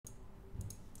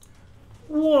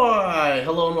Why,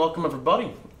 hello and welcome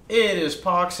everybody. It is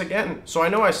Pohx again. So I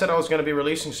know I said I was going to be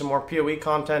releasing some more PoE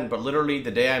content, but literally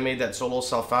the day I made that solo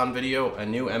self-found video, a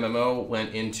new MMO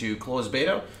went into closed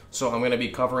beta. So I'm going to be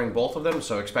covering both of them,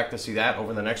 so expect to see that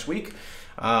over the next week.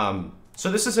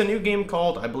 So this is a new game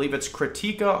called, I believe it's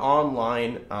Kritika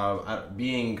Online,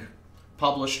 being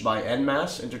published by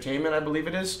NMAS Entertainment, I believe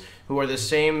it is, who are the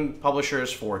same publishers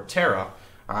for Terra.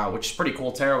 Which is pretty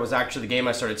cool. Terra was actually the game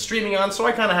I started streaming on, so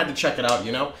I kind of had to check it out,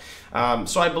 you know?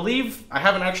 So I believe, I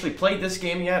haven't actually played this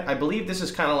game yet. I believe this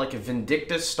is kind of like a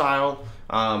Vindictus-style,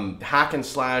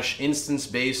 hack-and-slash,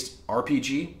 instance-based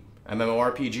RPG,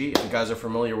 MMORPG, if you guys are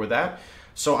familiar with that.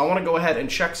 So I want to go ahead and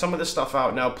check some of this stuff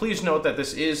out. Now, please note that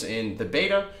this is in the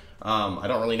beta. I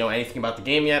don't really know anything about the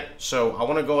game yet, so I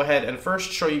want to go ahead and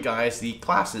first show you guys the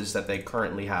classes that they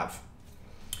currently have.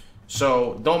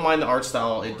 So, don't mind the art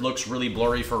style, it looks really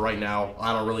blurry for right now.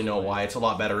 I don't really know why, it's a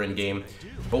lot better in-game.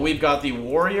 But we've got the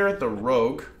Warrior, the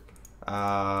Rogue,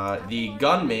 the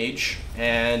Gun Mage,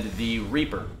 and the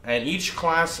Reaper. And each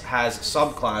class has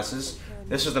subclasses.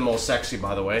 This is the most sexy,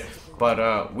 by the way.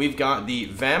 But we've got the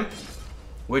Vamp,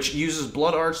 which uses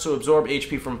blood arts to absorb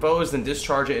HP from foes, then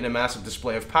discharge it in a massive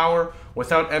display of power.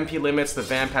 Without MP limits, the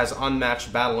Vamp has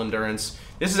unmatched battle endurance.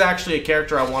 This is actually a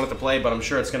character I wanted to play, but I'm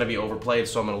sure it's going to be overplayed,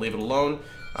 so I'm going to leave it alone.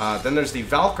 Then there's the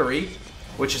Valkyrie,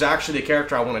 which is actually the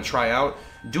character I want to try out.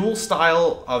 Dual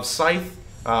style of Scythe,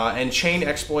 and chain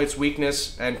exploits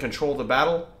weakness and control the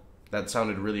battle. That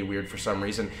sounded really weird for some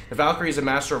reason. The Valkyrie is a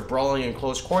master of brawling in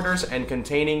close quarters and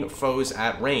containing foes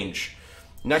at range.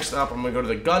 Next up, I'm going to go to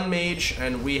the Gun Mage,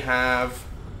 and we have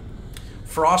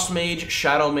Frost Mage,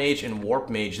 Shadow Mage, and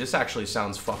Warp Mage. This actually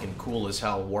sounds fucking cool as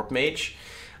hell, Warp Mage.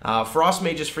 Frost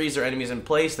Mages freeze their enemies in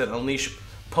place, then unleash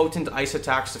potent ice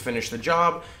attacks to finish the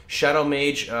job. Shadow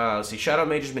Mage, Shadow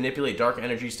Mages manipulate dark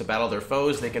energies to battle their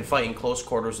foes. They can fight in close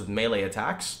quarters with melee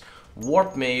attacks.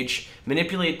 Warp Mage,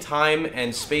 manipulate time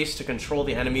and space to control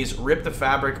the enemies, rip the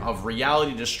fabric of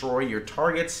reality, destroy your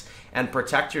targets, and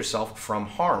protect yourself from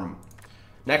harm.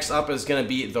 Next up is going to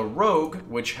be the Rogue,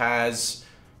 which has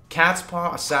Cat's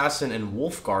Paw, Assassin, and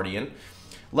Wolf Guardian.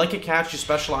 Like a cat, she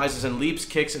specializes in leaps,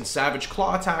 kicks, and savage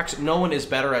claw attacks. No one is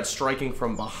better at striking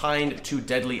from behind to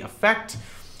deadly effect.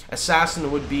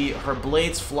 Assassin would be her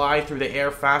blades fly through the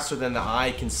air faster than the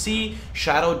eye can see.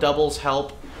 Shadow doubles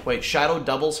help her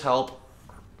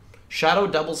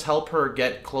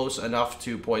get close enough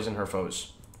to poison her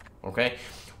foes. Okay.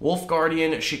 Wolf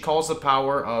Guardian, she calls the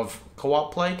power of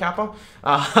co-op play, Kappa.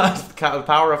 The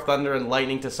power of thunder and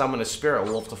lightning to summon a spirit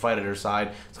wolf to fight at her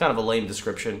side. It's kind of a lame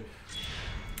description.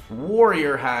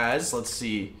 Warrior has, let's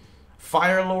see,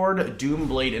 Firelord,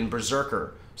 Doomblade, and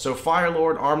Berserker. So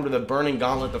Firelord, armed with a burning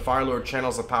gauntlet, the Firelord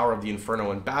channels the power of the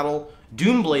Inferno in battle.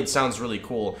 Doomblade sounds really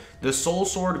cool. The Soul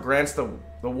Sword grants the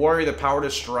warrior the power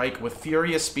to strike with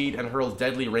furious speed and hurl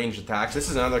deadly ranged attacks. This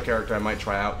is another character I might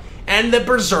try out. And the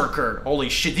Berserker. Holy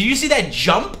shit, did you see that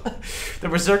jump? The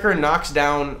Berserker knocks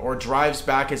down or drives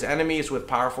back his enemies with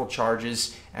powerful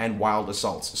charges and wild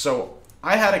assaults. So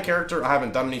I had a character, I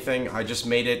haven't done anything, I just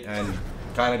made it and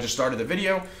kind of just started the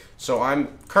video. So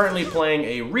I'm currently playing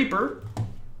a Reaper.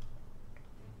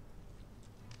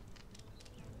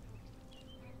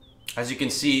 As you can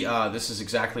see, this is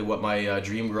exactly what my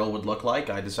dream girl would look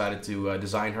like. I decided to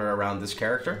design her around this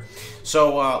character.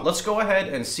 So let's go ahead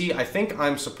and see. I think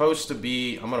I'm supposed to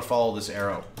be, I'm going to follow this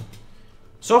arrow.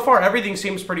 So far, everything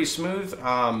seems pretty smooth.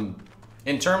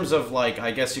 In terms of, like,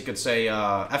 I guess you could say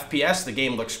FPS, the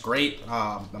game looks great.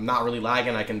 I'm not really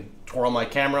lagging. I can twirl my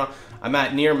camera. I'm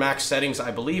at near max settings,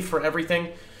 I believe, for everything.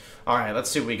 All right, let's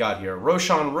see what we got here.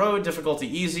 Roshan Road, difficulty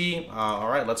easy. All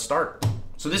right, let's start.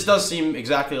 So this does seem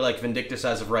exactly like Vindictus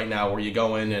as of right now, where you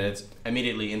go in and it's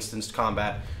immediately instanced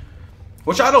combat.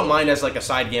 Which I don't mind as like a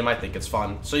side game, I think it's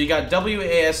fun. So you got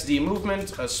WASD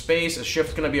movement, a space, a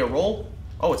shift gonna be a roll.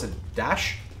 Oh, it's a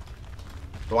dash?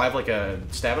 Do I have like a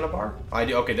stamina bar? I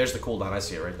do, okay, there's the cooldown, I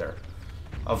see it right there.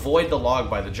 Avoid the log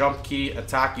by the jump key,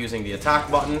 attack using the attack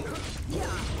button.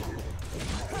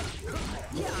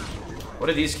 What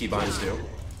do these keybinds do?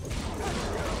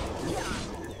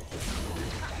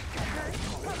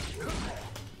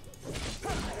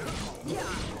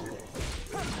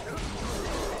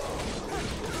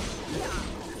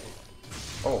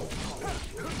 Oh.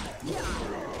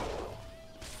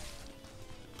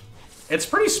 It's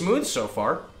pretty smooth so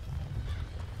far.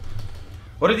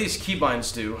 What do these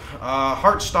keybinds do?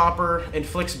 Heart Stopper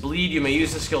inflicts bleed. You may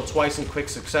use the skill twice in quick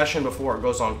succession before it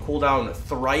goes on cooldown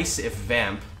thrice if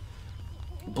Vamp.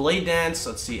 Blade Dance,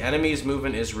 let's see, enemies'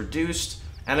 movement is reduced.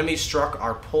 Enemies struck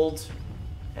are pulled.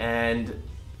 And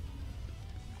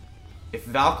if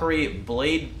Valkyrie,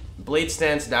 Blade Blade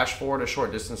stance, dash forward a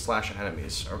short distance slash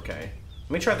enemies. Okay.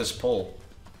 Let me try this pull.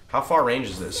 How far range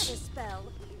is this?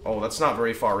 Oh, that's not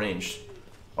very far ranged.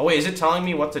 Oh wait, is it telling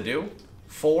me what to do?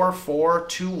 4, 4,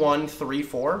 2, 1, 3,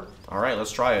 4? Alright,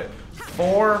 let's try it.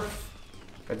 4.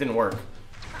 That didn't work.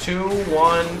 2,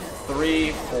 1,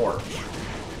 3, 4.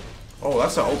 Oh,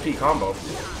 that's an OP combo.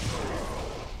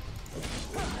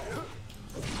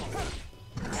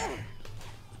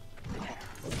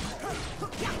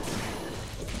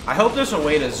 I hope there's a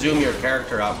way to zoom your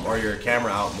character out or your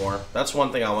camera out more. That's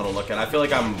one thing I want to look at. I feel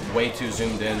like I'm way too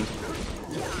zoomed in.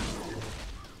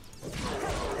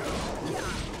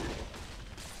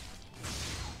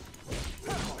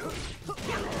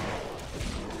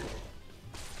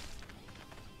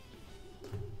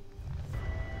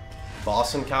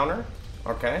 Boss encounter?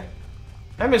 Okay.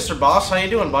 Hey, Mr. Boss, how you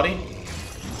doing, buddy?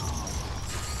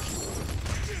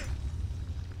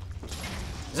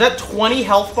 Is that 20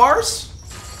 health bars?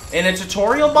 In a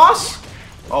tutorial boss?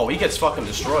 Oh, he gets fucking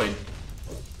destroyed.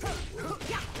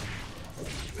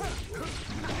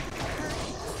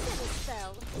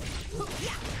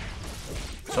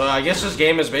 So I guess this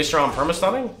game is based around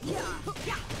perma-stunning?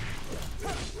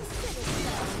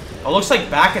 Oh, looks like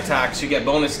back attacks, you get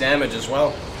bonus damage as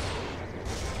well.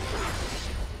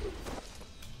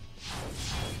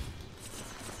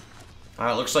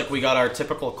 Alright, looks like we got our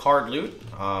typical card loot.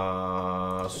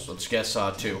 So let's guess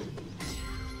 2.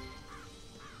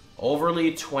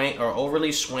 Overly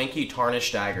swanky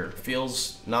tarnished dagger.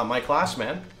 Feels not my class,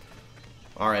 man.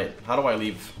 Alright, how do I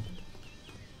leave?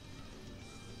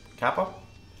 Kappa?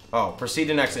 Oh, proceed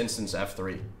to next instance,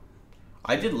 F3.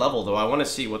 I did level, though. I want to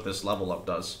see what this level up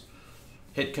does.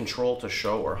 Hit control to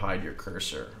show or hide your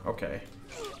cursor. Okay.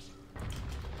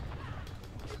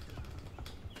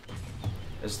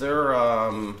 Is there,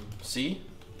 C?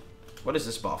 What is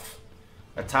this buff?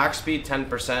 Attack speed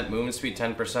 10%, movement speed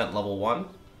 10%, level 1.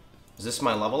 Is this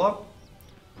my level up?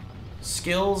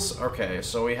 Skills, okay,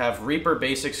 so we have Reaper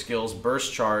basic skills,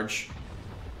 burst charge,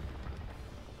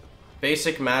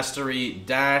 basic mastery,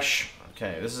 dash.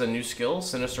 Okay, this is a new skill,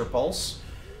 Sinister Pulse.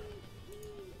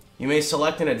 You may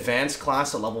select an advanced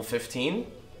class at level 15.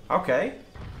 Okay.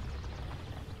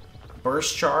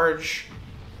 Burst charge.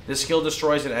 This skill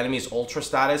destroys an enemy's ultra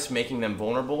status, making them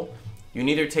vulnerable. You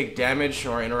neither take damage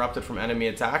nor are interrupted from enemy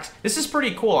attacks. This is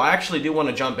pretty cool. I actually do want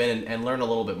to jump in and learn a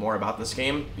little bit more about this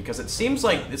game because it seems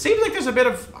like there's a bit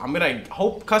of, I'm gonna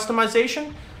hope,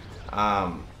 customization.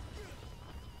 I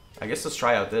guess let's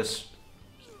try out this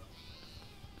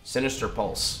Sinister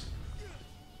Pulse.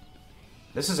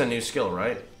 This is a new skill,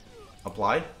 right?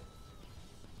 Apply.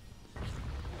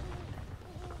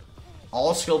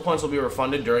 All skill points will be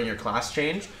refunded during your class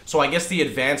change. So I guess the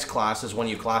advanced class is when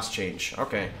you class change.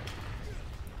 Okay.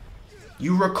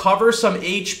 You recover some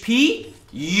HP?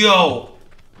 Yo!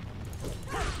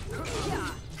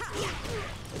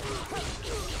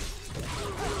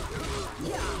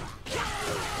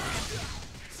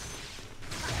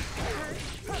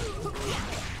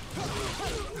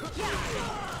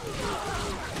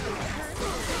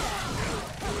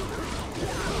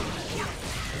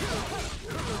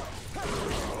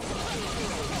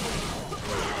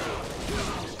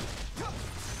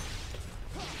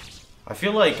 I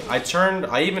feel like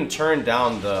I even turned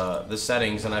down the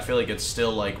settings and I feel like it's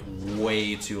still like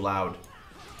way too loud.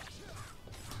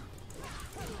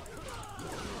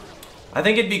 I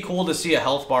think it'd be cool to see a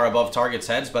health bar above targets'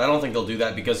 heads, but I don't think they'll do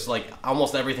that because like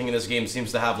almost everything in this game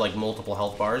seems to have like multiple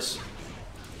health bars.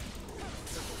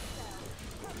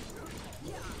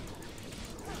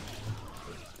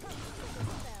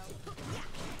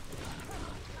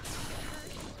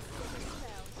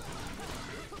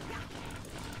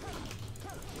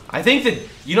 I think that,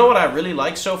 you know what I really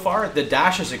like so far? The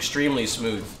dash is extremely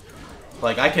smooth.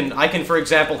 Like I can for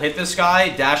example hit this guy,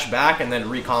 dash back, and then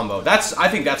recombo. I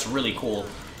think that's really cool.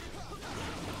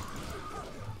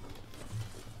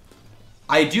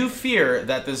 I do fear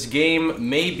that this game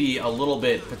may be a little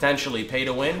bit potentially pay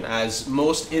to win, as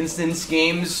most instance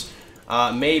games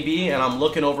may be, and I'm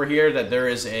looking over here that there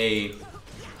is a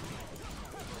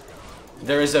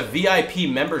VIP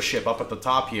membership up at the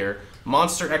top here.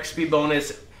 Monster XP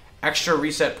bonus, extra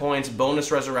reset points,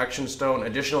 bonus resurrection stone,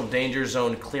 additional danger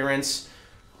zone clearance.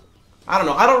 I don't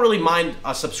know. I don't really mind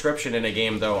a subscription in a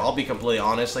game, though. I'll be completely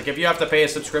honest. Like, if you have to pay a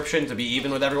subscription to be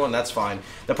even with everyone, that's fine.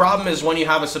 The problem is when you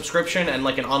have a subscription and,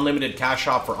 like, an unlimited cash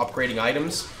shop for upgrading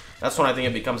items. That's when I think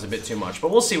it becomes a bit too much.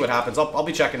 But we'll see what happens. I'll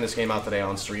be checking this game out today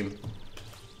on stream.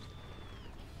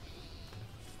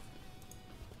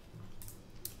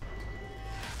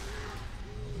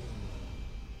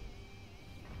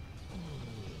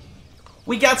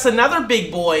 We got another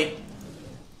big boy.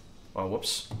 Oh,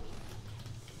 whoops.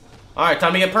 Alright,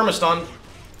 time to get perma-stunned.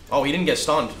 Oh, he didn't get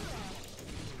stunned.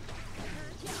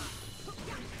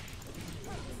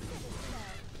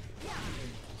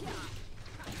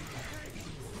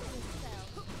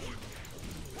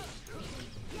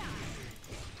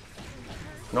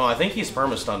 No, I think he's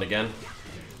perma-stunned again.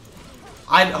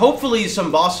 Hopefully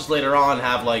some bosses later on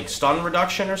have, like, stun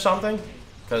reduction or something.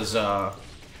 Because, I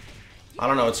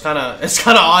don't know, it's kinda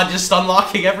odd just stun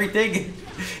locking everything.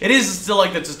 It is still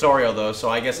like the tutorial, though, so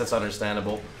I guess that's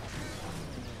understandable.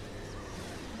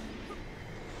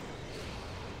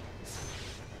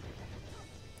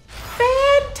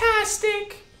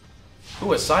 Fantastic!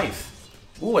 Ooh, a scythe.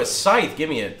 Ooh, a scythe, give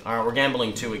me it. Alright, we're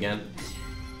gambling 2 again.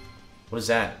 What is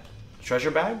that?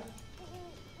 Treasure bag?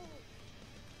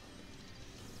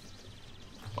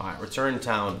 Alright, return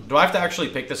town. Do I have to actually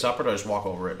pick this up or do I just walk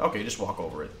over it? Okay, just walk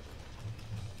over it.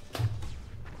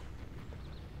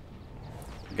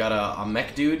 We got a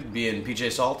mech dude being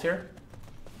PJ Salt here.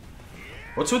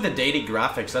 What's with the dated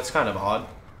graphics? That's kind of odd.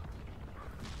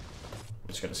 I'm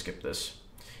just gonna skip this.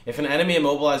 If an enemy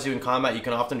immobilizes you in combat, you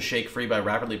can often shake free by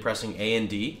rapidly pressing A and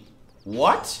D.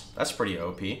 What? That's pretty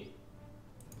OP.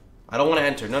 I don't want to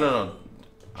enter. No.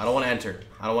 I don't want to enter.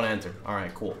 I don't want to enter.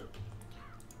 Alright, cool.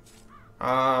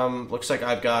 Looks like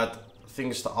I've got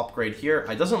things to upgrade here.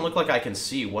 It doesn't look like I can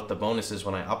see what the bonus is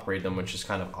when I upgrade them, which is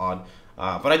kind of odd.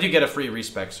 But I do get a free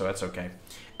respec, so that's okay.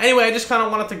 Anyway, I just kind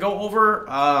of wanted to go over...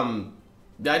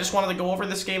 I just wanted to go over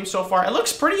this game so far. It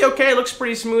looks pretty okay. It looks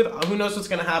pretty smooth. Who knows what's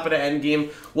going to happen at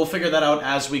endgame. We'll figure that out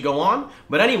as we go on.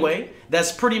 But anyway,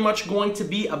 that's pretty much going to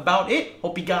be about it.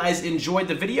 Hope you guys enjoyed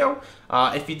the video.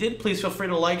 If you did, please feel free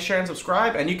to like, share, and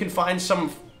subscribe. And you can find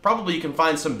some... Probably you can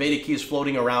find some beta keys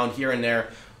floating around here and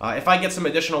there. If I get some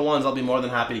additional ones, I'll be more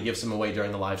than happy to give some away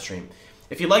during the live stream.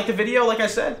 If you liked the video, like I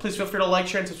said, please feel free to like,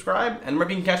 share, and subscribe. And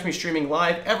remember, you can catch me streaming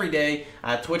live every day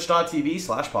at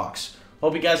twitch.tv/Pohx.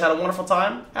 Hope you guys had a wonderful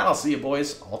time, and I'll see you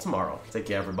boys all tomorrow. Take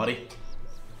care, everybody.